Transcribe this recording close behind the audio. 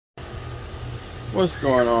What's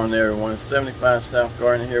going on everyone? 75 South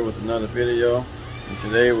Garden here with another video, and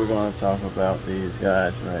today we're going to talk about these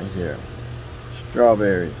guys right here,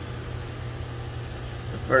 strawberries.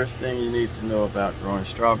 The first thing you need to know about growing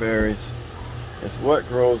strawberries is what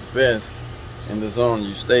grows best in the zone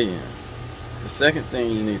you stay in. The second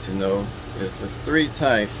thing you need to know is the three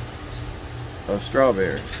types of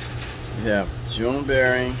strawberries. You have June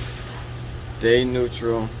bearing, day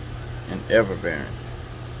neutral, and ever bearing.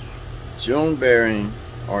 June bearing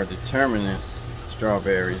are determinate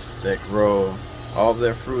strawberries that grow all of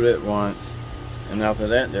their fruit at once, and after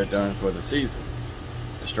that they're done for the season.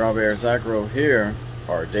 The strawberries I grow here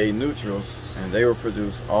are day neutrals, and they will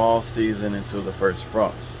produce all season until the first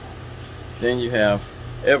frost. Then you have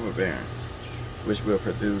ever bearings, which will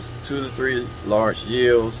produce 2 to 3 large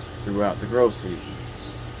yields throughout the growth season.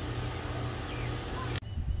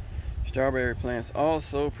 Strawberry plants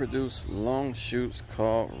also produce long shoots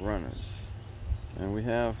called runners, and we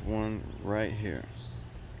have one right here.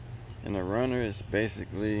 And the runner is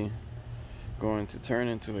basically going to turn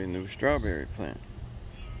into a new strawberry plant.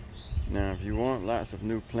 Now if you want lots of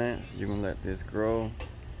new plants, you can let this grow.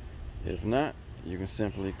 If not, you can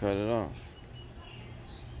simply cut it off.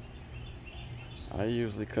 I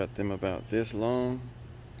usually cut them about this long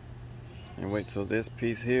and wait till this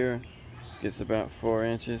piece here gets about 4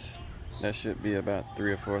 inches. That should be about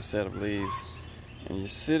 3 or 4 set of leaves, and you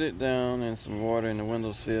sit it down in some water in the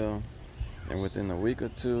windowsill, and within a week or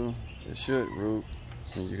 2 it should root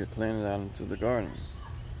and you can plant it out into the garden.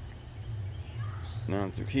 Now,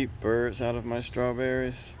 to keep birds out of my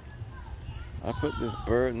strawberries, I put this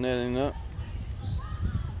bird netting up.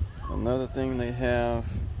 Another thing they have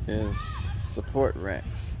is support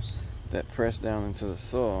racks that press down into the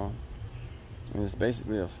soil, and it's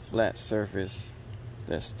basically a flat surface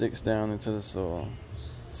that sticks down into the soil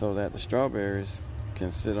so that the strawberries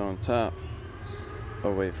can sit on top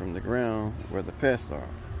away from the ground where the pests are.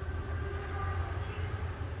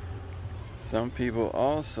 Some people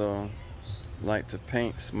also like to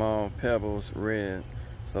paint small pebbles red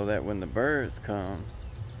so that when the birds come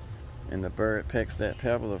and the bird pecks that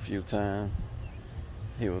pebble a few times,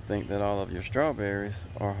 he will think that all of your strawberries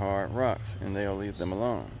are hard rocks and they'll leave them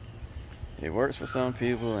alone. It works for some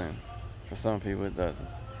people, and for some people it doesn't,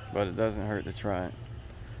 but it doesn't hurt to try it.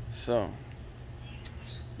 So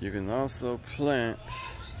you can also plant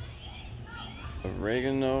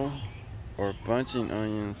oregano or bunching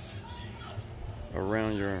onions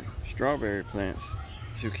around your strawberry plants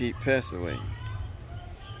to keep pests away.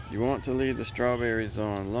 You want to leave the strawberries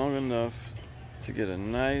on long enough to get a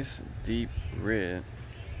nice deep red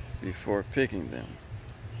before picking them.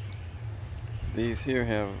 These here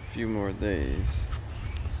have a few more days.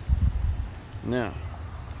 Now,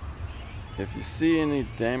 if you see any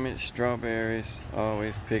damaged strawberries,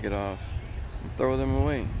 always pick it off and throw them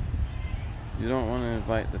away. You don't want to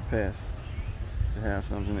invite the pests to have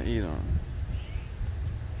something to eat on.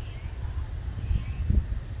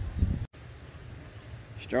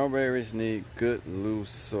 Strawberries need good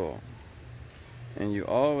loose soil, and you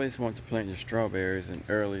always want to plant your strawberries in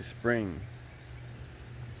early spring.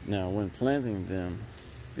 Now, when planting them,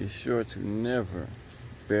 be sure to never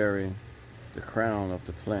bury the crown of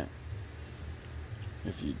the plant.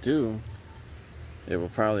 If you do, it will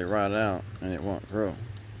probably rot out and it won't grow.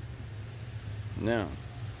 Now,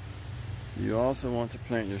 you also want to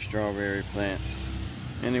plant your strawberry plants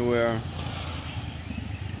anywhere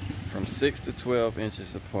from 6 to 12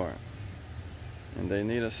 inches apart, and they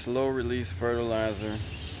need a slow release fertilizer,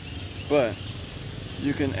 but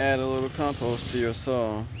you can add a little compost to your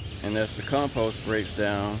soil, and as the compost breaks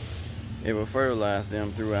down, it will fertilize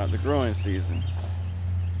them throughout the growing season.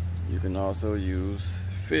 You can also use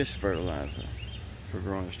fish fertilizer for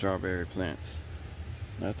growing strawberry plants.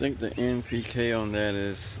 I think the NPK on that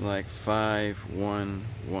is like 5-1-1.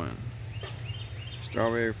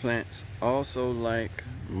 Strawberry plants also like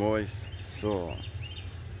moist soil,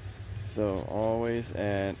 so always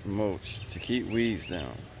add mulch to keep weeds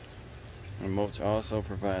down. And mulch also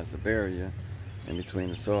provides a barrier in between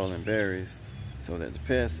the soil and berries so that the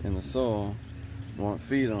pests in the soil won't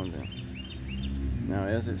feed on them. Now,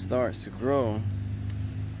 as it starts to grow,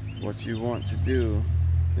 what you want to do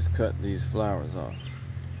is cut these flowers off.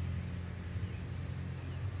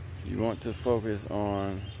 You want to focus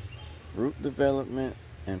on root development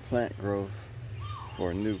and plant growth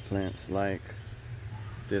for new plants like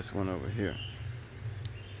this one over here.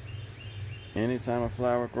 Anytime a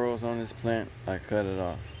flower grows on this plant, I cut it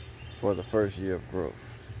off for the first year of growth.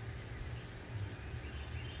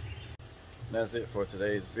 That's it for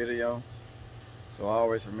today's video. So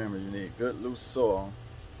always remember, you need good loose soil.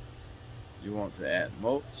 You want to add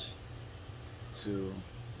mulch, to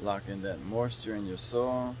lock in that moisture in your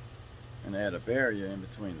soil and add a barrier in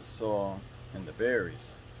between the soil and the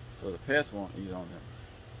berries so the pests won't eat on them.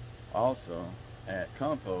 Also, add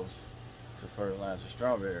compost to fertilize your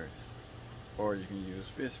strawberries, or you can use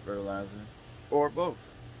fish fertilizer, or both.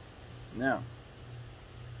 Now,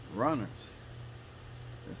 runners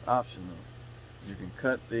is optional. You can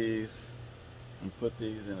cut these and put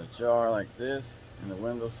these in a jar like this in the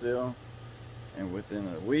windowsill, and within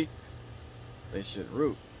a week they should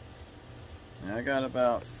root. Now I got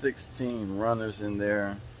about 16 runners in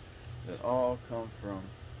there that all come from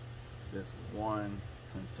this one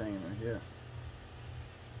container here.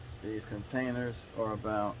 These containers are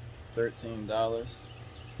about $13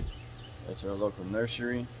 at your local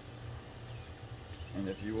nursery, and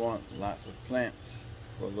if you want lots of plants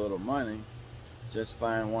for little money, just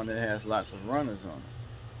find one that has lots of runners on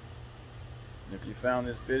it. And if you found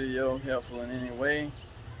this video helpful in any way,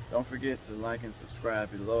 don't forget to like and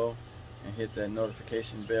subscribe below and hit that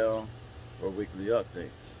notification bell for weekly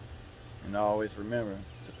updates. And always remember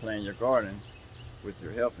to plan your garden with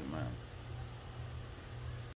your health in mind.